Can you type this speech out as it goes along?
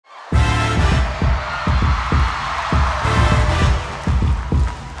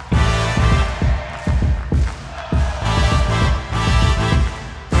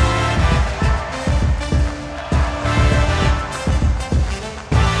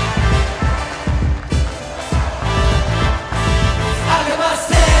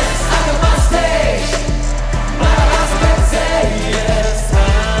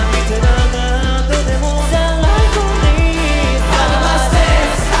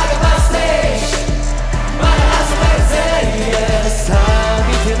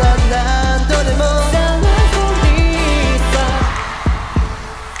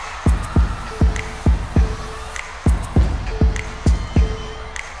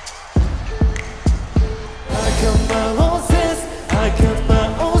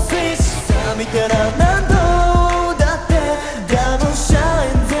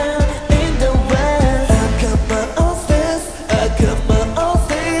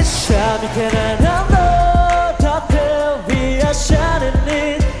けない何度だって We are shining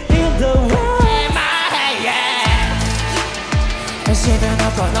in the way 自分の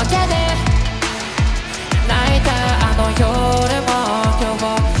この手で泣いたあの夜も今日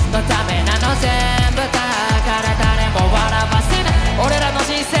のためなの全部だから誰も笑わせない俺らの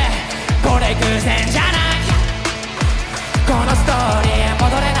人生これ偶然じゃないこのストーリー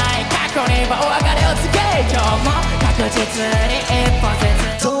戻れない過去にはお別れを告げ今日も確実に一本ず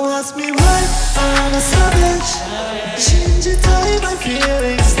つ Don't ask me why I'm a savage 信じたい my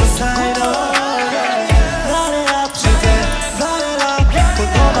feelings の才能 Run it up して Run it up こ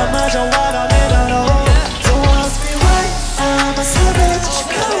のままじゃ終わらねえだろう Don't ask me why I'm a savage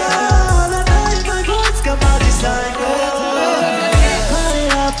変わらない my voice がマジ最高 Run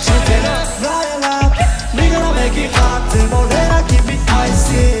it up して Run it up 身柄めき張っても俺ら君愛し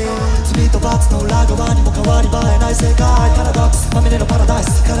罪と罰の裏側にも変わり映えない世界パラドックスまみれのパラダイ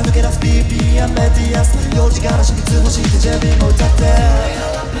スから抜け出す BMSG 幼児から真実欲しいって JB も歌って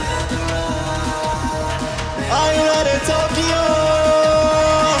I let it Tokyo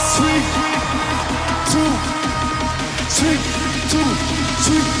 3 2 3 2 3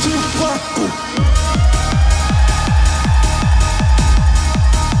 2 1 go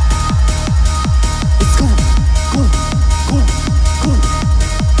Let's go go go go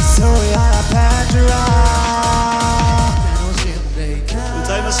Sorry I'm a Pandora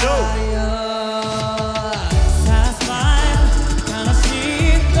歌いましょう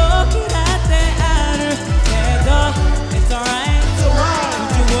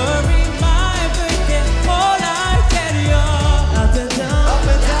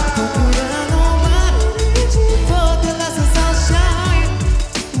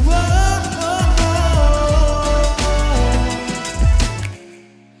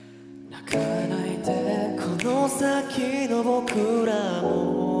先の僕ら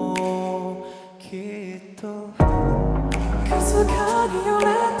もきっとかすかに揺れ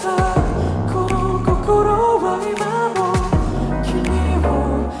たこの心は今も君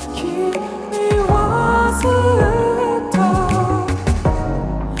はずっと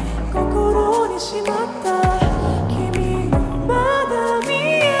心にしまった君のまだ見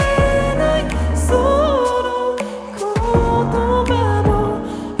えないその言葉も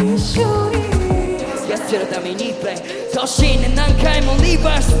一緒にやってるためにプレイ年年何回もリ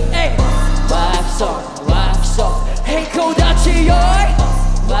バースワークソンワークソン平行立ちよい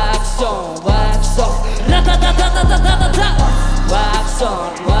ワークソンワークソンラタタタタタタタタワークソン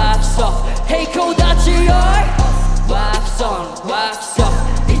ワークソン平行立ちよいワークソンワークソン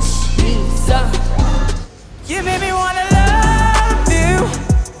123 You made me wanna love you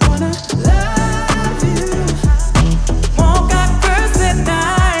wanna love you もう隠せない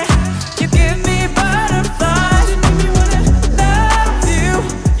You give me butterflies You made me wanna love you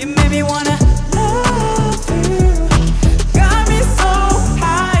You made me wanna love you Got me so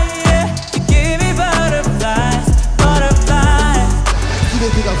high yeah You give me butterflies butterflies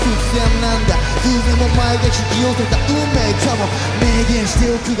全てが伏線なんだ偶然も前が引き寄せた運命かも明言して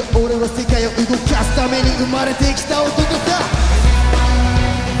おくが俺は世界を動かすために生まれてきた男だ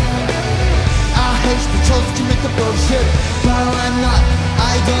I hate the choice to make the bullshit But I'm not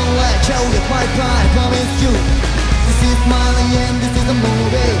I don't let go with my pride Promise you This is my end This is a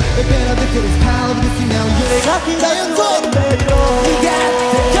movie It better be good as power Because you know you're lucky that you're good baby 苦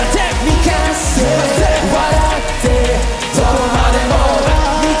手味方せ笑ってどこまでも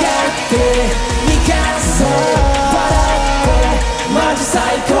苦手味方せ笑ってマジ最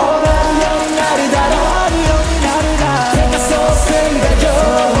高なようになるだろうてかそうすんだよ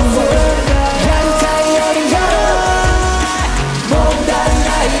やりたいよりやろう問題な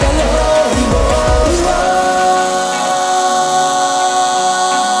いだろう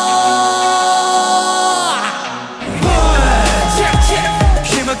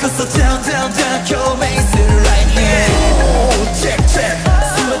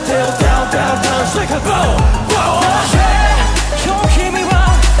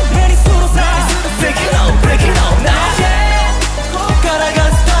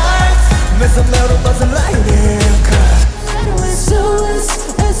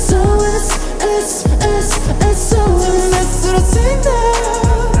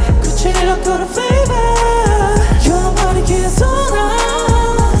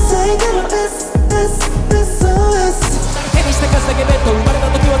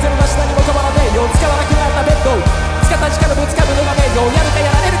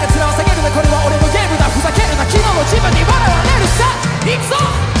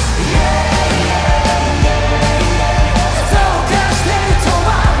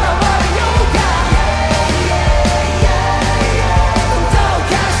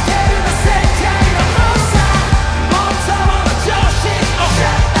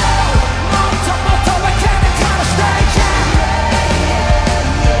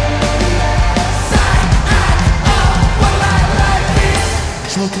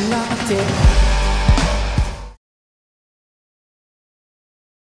し